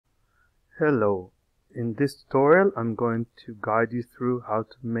Hello, in this tutorial I'm going to guide you through how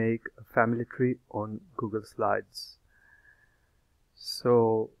to make a family tree on Google Slides.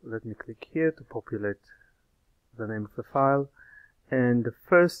 So let me click here to populate the name of the file, and the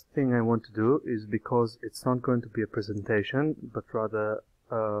first thing I want to do is, because it's not going to be a presentation but rather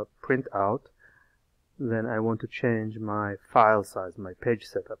a printout, then I want to change my file size, my page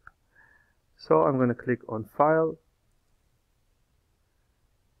setup. So I'm going to click on File,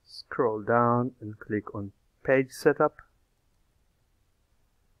 scroll down and click on Page Setup,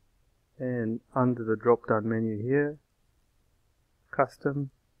 and under the drop down menu here, Custom,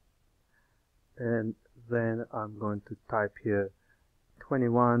 and then I'm going to type here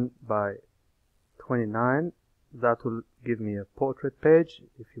 21 by 29. That will give me a portrait page.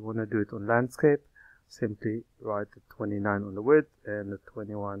 If you want to do it on landscape, simply write the 29 on the width and the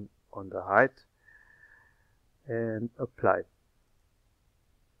 21 on the height and apply.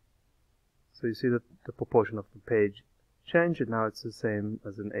 So you see that the proportion of the page changed, and now it's the same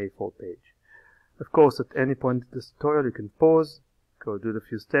as an A4 page. Of course, at any point in this tutorial you can pause, go do the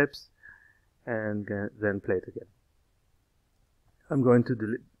few steps, and then play it again. I'm going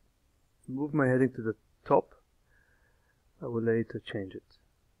to move my heading to the top. I will later change it.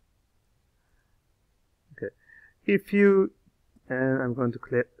 Okay. And I'm going to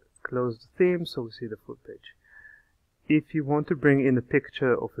close the theme so we see the full page. If you want to bring in a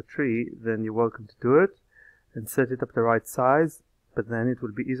picture of a tree, then you're welcome to do it and set it up the right size, but then it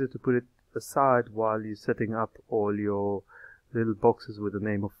will be easier to put it aside while you're setting up all your little boxes with the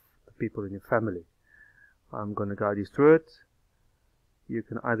name of the people in your family. I'm going to guide you through it. You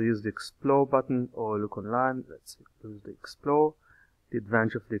can either use the Explore button or look online. Let's use the Explore. The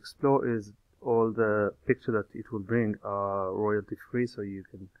advantage of the Explore is all the pictures that it will bring are royalty free, so you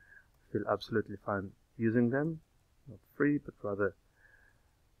can feel absolutely fine using them. Not free, but rather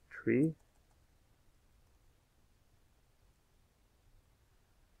tree.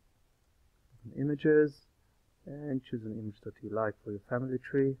 Images, and choose an image that you like for your family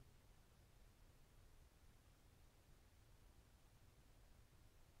tree.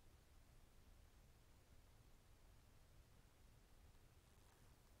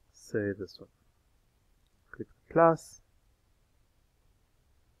 Say this one. Click the plus,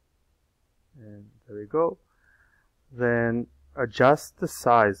 and there we go. Then adjust the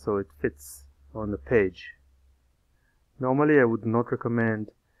size so it fits on the page. Normally I would not recommend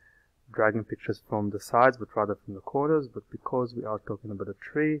dragging pictures from the sides but rather from the corners, but because we are talking about a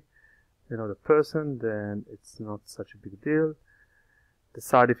tree and not a person, then it's not such a big deal.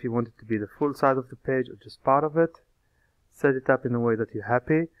 Decide if you want it to be the full size of the page or just part of it. Set it up in a way that you're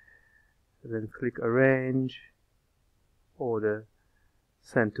happy. Then click Arrange, Order,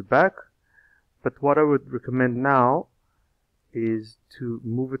 Send to Back. But what I would recommend now is to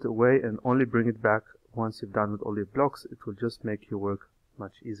move it away and only bring it back once you've done with all your blocks. It will just make your work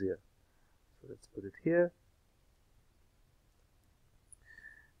much easier. So let's put it here.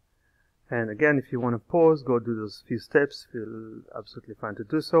 And again, if you want to pause, go do those few steps. Feel absolutely fine to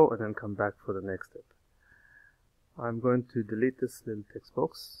do so, and then come back for the next step. I'm going to delete this little text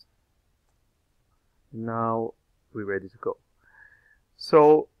box. Now we're ready to go.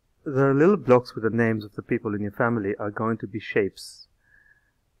 So the little blocks with the names of the people in your family are going to be shapes,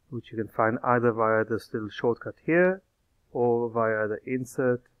 which you can find either via this little shortcut here or via the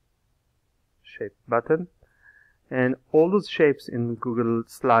Insert Shape button. And all those shapes in Google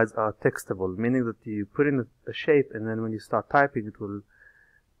Slides are textable, meaning that you put in a shape, and then when you start typing it will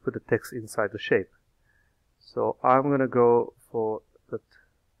put the text inside the shape. So I'm going to go for that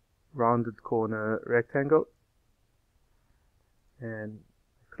rounded corner rectangle, and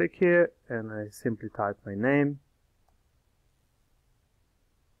click here, and I simply type my name.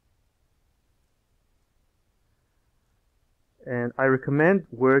 And I recommend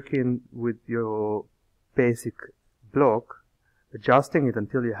working with your basic block, adjusting it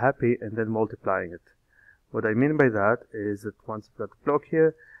until you're happy, and then multiplying it. What I mean by that is that once I've got the block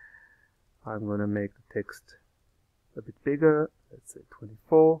here, I'm going to make the text a bit bigger, let's say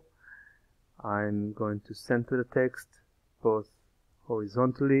 24. I'm going to center the text both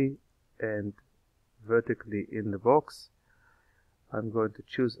horizontally and vertically in the box. I'm going to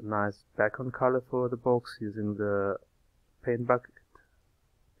choose a nice background color for the box using the paint bucket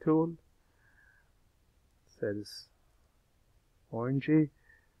tool. Set this orangey.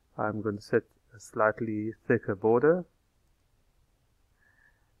 I'm going to set a slightly thicker border,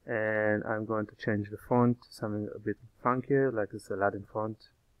 and I'm going to change the font to something a bit funkier, like this Aladdin font,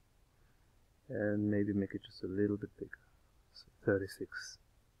 and maybe make it just a little bit bigger. So 36.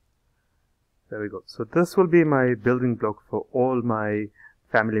 There we go. So this will be my building block for all my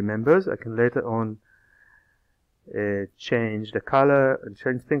family members. I can later on change the color and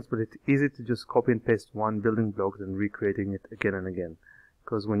change things, but it's easy to just copy and paste one building block than recreating it again and again.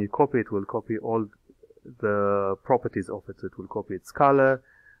 Because when you copy it, will copy all the properties of it. So it will copy its color,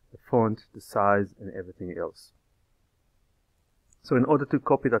 the font, the size, and everything else. So in order to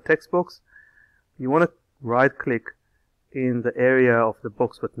copy the text box, you want to right click in the area of the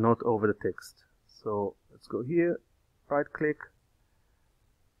box but not over the text. So let's go here, right click,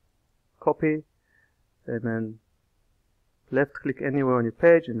 copy, and then left click anywhere on your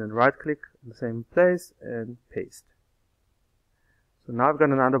page, and then right click in the same place and paste. So now I've got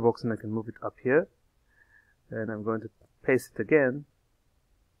another box and I can move it up here, and I'm going to paste it again,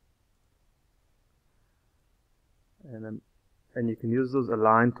 and you can use those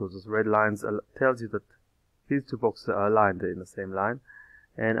align tools. Those red lines tells you that these two boxes are aligned, they're in the same line.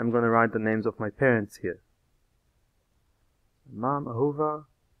 And I'm going to write the names of my parents here. Mom, Ahuva,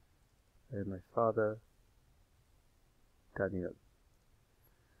 and my father, Daniel.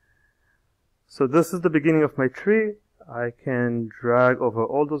 So this is the beginning of my tree. I can drag over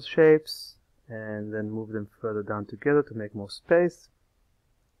all those shapes and then move them further down together to make more space.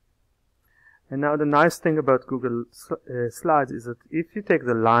 And now the nice thing about Google Slides is that if you take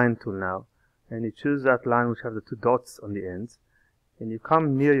the line tool now and you choose that line which have the two dots on the ends, and you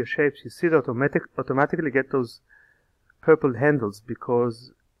come near your shapes, you see that automatically get those purple handles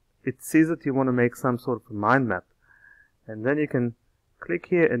because it sees that you want to make some sort of a mind map. And then you can click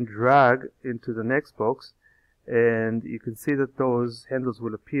here and drag into the next box, and you can see that those handles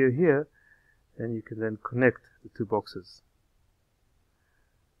will appear here, and you can then connect the two boxes.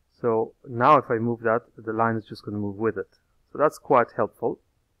 So now if I move that, the line is just going to move with it. So that's quite helpful.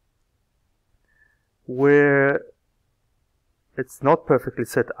 Where it's not perfectly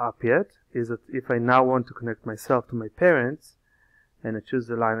set up yet is that if I now want to connect myself to my parents and I choose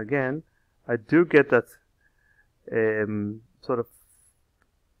the line again, I do get that sort of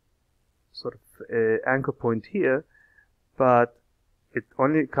anchor point here, but it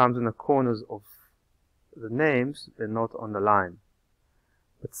only comes in the corners of the names and not on the line.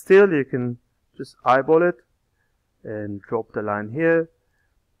 But still you can just eyeball it and drop the line here,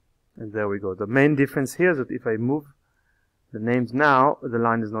 and there we go. The main difference here is that if I move the names now, the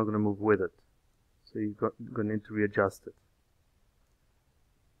line is not going to move with it. So you're going to need to readjust it.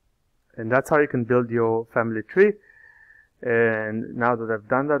 And that's how you can build your family tree. And now that I've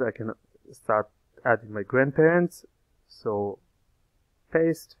done that, I can start adding my grandparents. So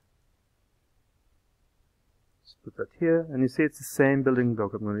paste. Just put that here. And you see it's the same building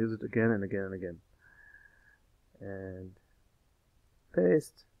block. I'm going to use it again and again and again. And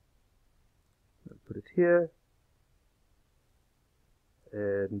paste. Put it here.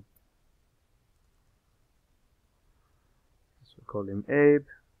 And we'll call him Abe,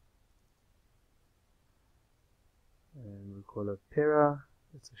 and we'll call it Pera.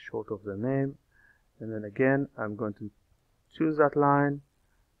 It's a short of the name. And then again, I'm going to choose that line,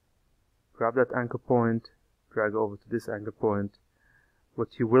 grab that anchor point, drag over to this anchor point.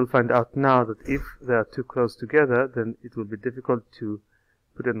 What you will find out now that if they are too close together, then it will be difficult to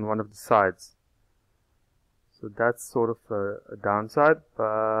put it on one of the sides. So that's sort of a downside,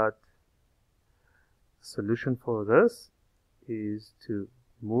 but the solution for this is to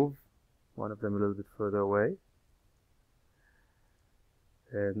move one of them a little bit further away,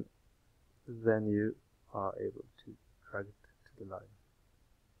 and then you are able to drag it to the line.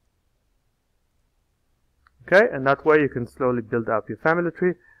 Okay, and that way you can slowly build up your family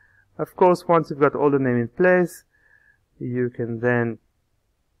tree. Of course, once you've got all the name in place, you can then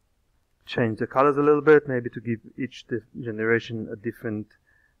change the colors a little bit, maybe to give each generation a different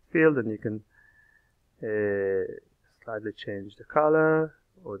field, and you can slightly change the color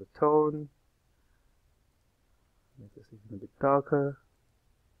or the tone, make this even a bit darker.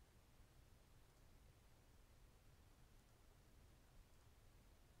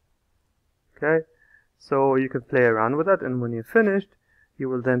 Okay, so you can play around with that, and when you're finished, you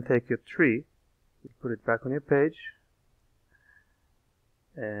will then take your tree, you put it back on your page,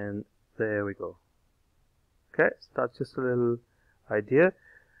 and there we go. Okay, so that's just a little idea.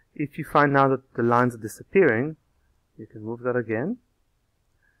 If you find now that the lines are disappearing, you can move that again.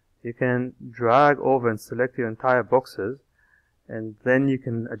 You can drag over and select your entire boxes, and then you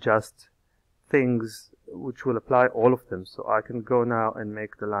can adjust things which will apply all of them. So I can go now and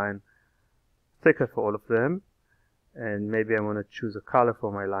make the line thicker for all of them, and maybe I want to choose a color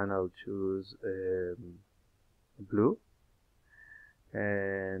for my line. I'll choose blue,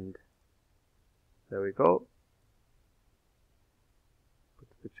 and there we go. Put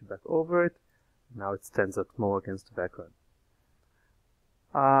the picture back over it. Now it stands out more against the background.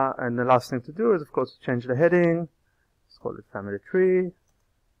 And the last thing to do is, of course, change the heading. Let's call it family tree.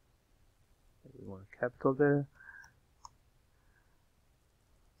 We want a capital there.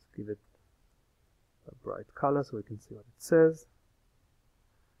 Let's give it a bright color so we can see what it says.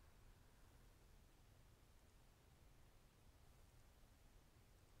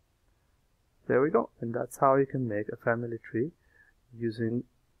 There we go. And that's how you can make a family tree using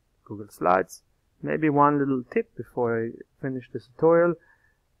Google Slides. Maybe one little tip before I finish this tutorial: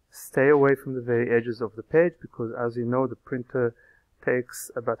 stay away from the very edges of the page, because as you know, the printer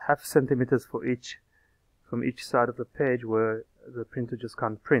takes about ½ centimeters from each side of the page where the printer just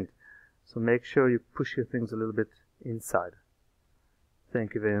can't print. So make sure you push your things a little bit inside.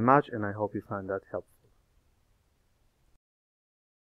 Thank you very much, and I hope you found that helpful.